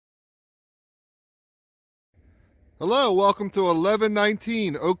Hello, welcome to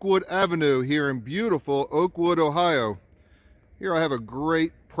 1119 Oakwood Avenue here in beautiful Oakwood, Ohio. Here I have a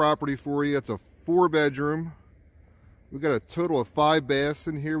great property for you. It's a 4-bedroom. We got a total of 5 baths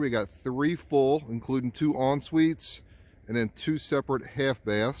in here. We got 3 full, including 2 en-suites, and then 2 separate half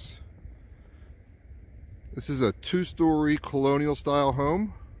baths. This is a 2-story colonial style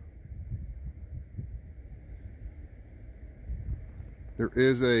home. There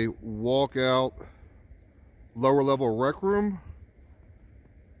is a walkout lower level rec room.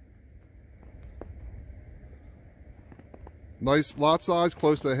 Nice lot size,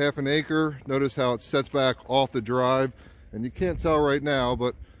 close to a half an acre. Notice how it sets back off the drive, and you can't tell right now,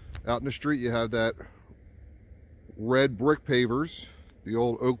 but out in the street you have that red brick pavers, the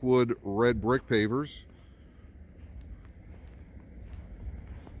old Oakwood red brick pavers.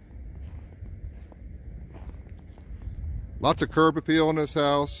 Lots of curb appeal in this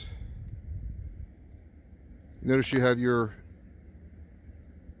house. Notice you have your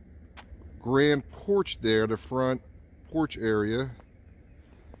grand porch there, the front porch area.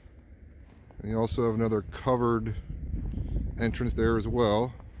 And you also have another covered entrance there as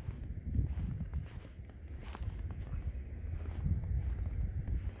well.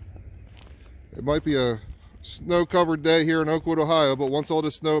 It might be a snow-covered day here in Oakwood, Ohio, but once all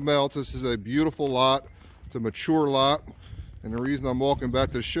the snow melts, this is a beautiful lot. It's a mature lot. And the reason I'm walking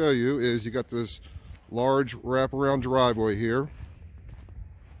back to show you is you got this large wraparound driveway here.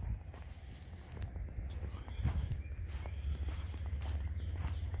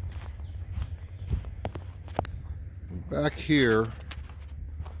 Back here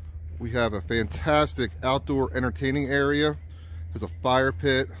we have a fantastic outdoor entertaining area. There's a fire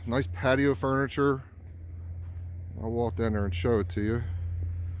pit, nice patio furniture. I'll walk down there and show it to you.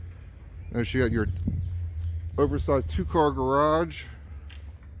 Notice you got your oversized 2-car garage.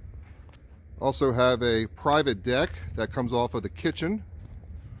 Also have a private deck that comes off of the kitchen.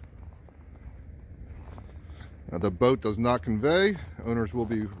 Now, the boat does not convey. Owners will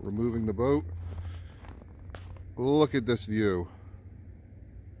be removing the boat. Look at this view.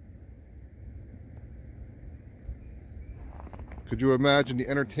 Could you imagine the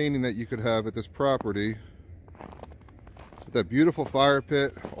entertaining that you could have at this property? With that beautiful fire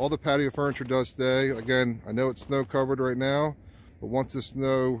pit, all the patio furniture does stay. Again, I know it's snow covered right now, but once the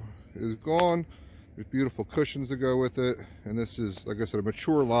snow is gone, there's beautiful cushions to go with it, and this is, like I said, a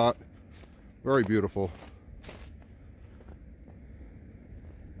mature lot. Very beautiful.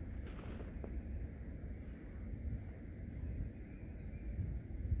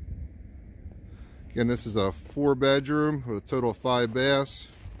 Again, this is a 4-bedroom with a total of 5 baths,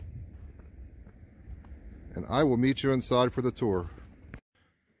 and I will meet you inside for the tour.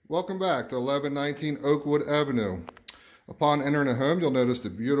 Welcome back to 1119 Oakwood Avenue. Upon entering the home, you'll notice the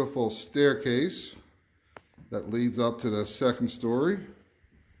beautiful staircase that leads up to the 2nd story.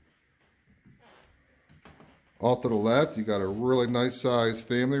 Off to the left, you got a really nice sized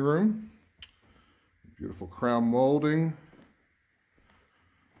family room. Beautiful crown molding.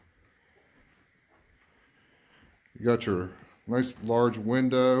 You got your nice large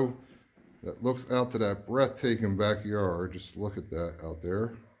window that looks out to that breathtaking backyard. Just look at that out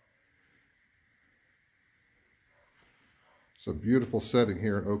there. It's a beautiful setting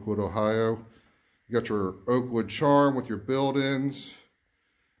here in Oakwood, Ohio. You got your Oakwood charm with your build-ins,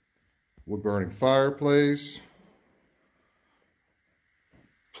 wood-burning fireplace,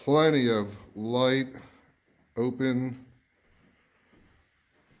 plenty of light, open,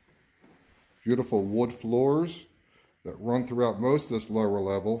 beautiful wood floors that run throughout most of this lower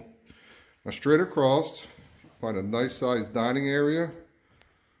level. Now straight across, find a nice sized dining area.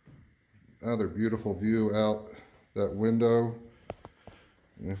 Another beautiful view out that window.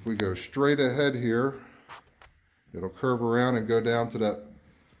 And if we go straight ahead here, it'll curve around and go down to that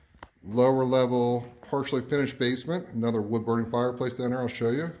lower level partially finished basement. Another wood burning fireplace down there, I'll show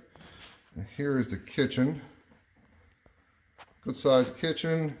you. And here is the kitchen. Good sized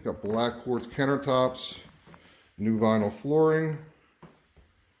kitchen. Got black quartz countertops, new vinyl flooring.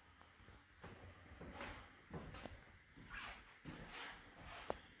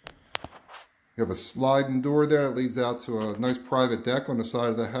 You have a sliding door there that leads out to a nice private deck on the side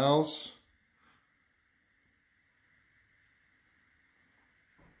of the house.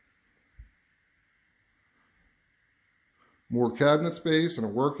 More cabinet space and a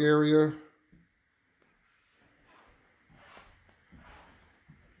work area.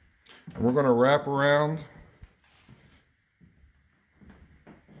 And we're going to wrap around.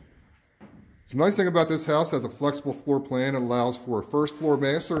 The nice thing about this house, it has a flexible floor plan. It allows for a 1st floor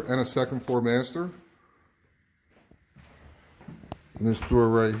master and a 2nd floor master. And this door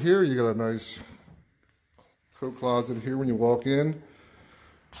right here, you got a nice coat closet here when you walk in.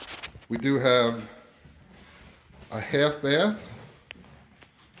 We do have a half bath.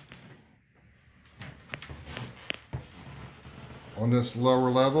 On this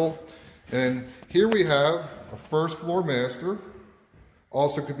lower level. And here we have a first floor master.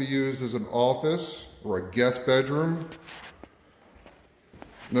 Also could be used as an office or a guest bedroom.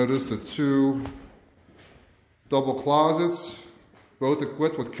 Notice the two double closets, both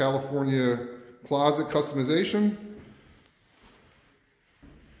equipped with California closet customization.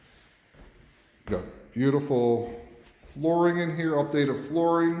 Got beautiful flooring in here, updated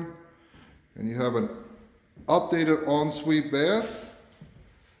flooring, and you have an updated ensuite bath,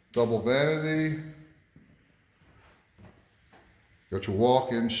 double vanity, got your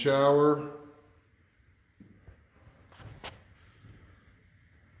walk-in shower,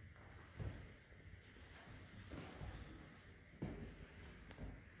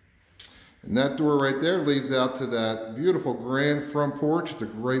 and that door right there leads out to that beautiful grand front porch. It's a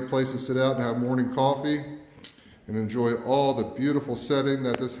great place to sit out and have morning coffee and enjoy all the beautiful setting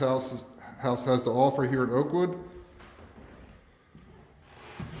that this house has to offer here in Oakwood.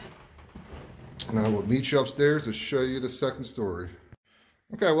 And I will meet you upstairs to show you the second story.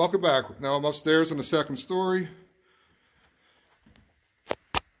 Okay, welcome back. Now I'm upstairs in the second story.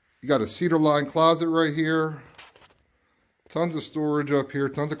 You got a cedar lined closet right here. Tons of storage up here,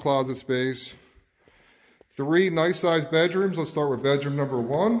 tons of closet space. 3 nice sized bedrooms. Let's start with bedroom number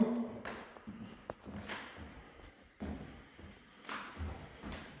 1.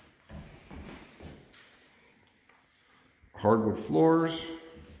 Hardwood floors.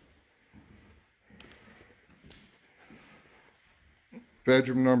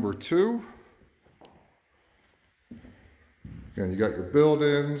 Bedroom number 2. Again, you got your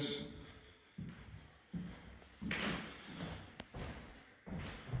built-ins.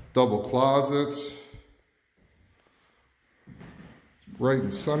 Double closets. Bright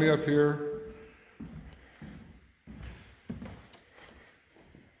and sunny up here.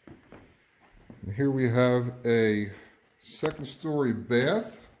 And here we have a second story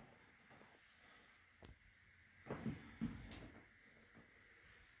bath.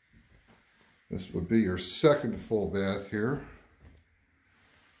 This would be your second full bath here.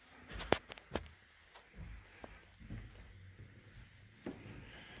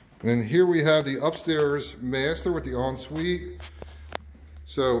 And then here we have the upstairs master with the ensuite.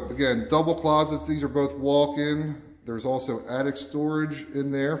 So again, double closets. These are both walk-in. There's also attic storage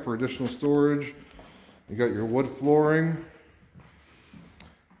in there for additional storage. You got your wood flooring.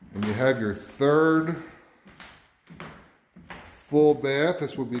 And you have your third full bath.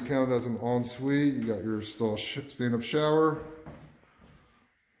 This would be counted as an ensuite. You got your stand-up shower.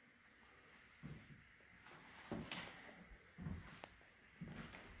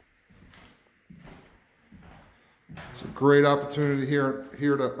 It's a great opportunity here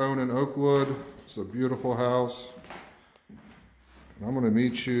to own in Oakwood. It's a beautiful house. And I'm going to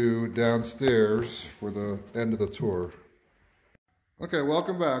meet you downstairs for the end of the tour. Okay,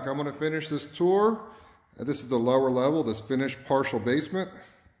 welcome back. I'm going to finish this tour. This is the lower level, this finished partial basement.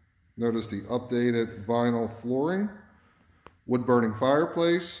 Notice the updated vinyl flooring, wood burning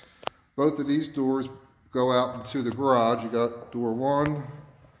fireplace. Both of these doors go out into the garage. You got door 1,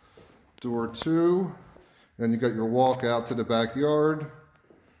 door 2, and you got your walk out to the backyard.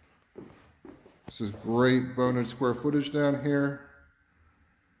 This is great bonus square footage down here.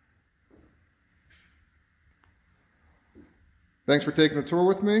 Thanks for taking a tour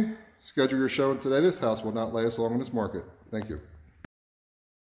with me. Schedule your showing today. This house will not last long on this market. Thank you.